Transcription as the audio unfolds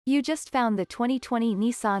You just found the 2020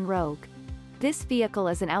 Nissan Rogue. This vehicle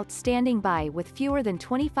is an outstanding buy with fewer than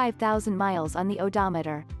 25,000 miles on the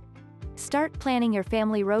odometer. Start planning your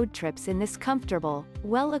family road trips in this comfortable,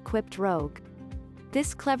 well-equipped Rogue.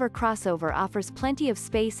 This clever crossover offers plenty of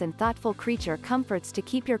space and thoughtful creature comforts to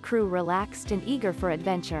keep your crew relaxed and eager for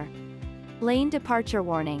adventure. Lane departure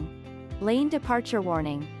warning. Lane departure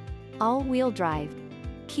warning. All-wheel drive.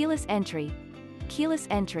 Keyless entry. Keyless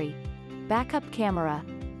entry. Backup camera.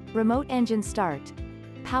 Remote engine start.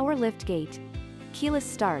 Power liftgate. Keyless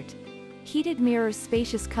start. Heated mirrors.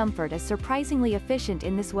 Spacious comfort is surprisingly efficient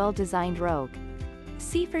in this well-designed Rogue.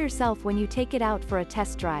 See for yourself when you take it out for a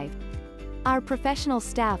test drive. Our professional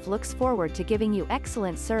staff looks forward to giving you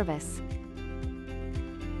excellent service.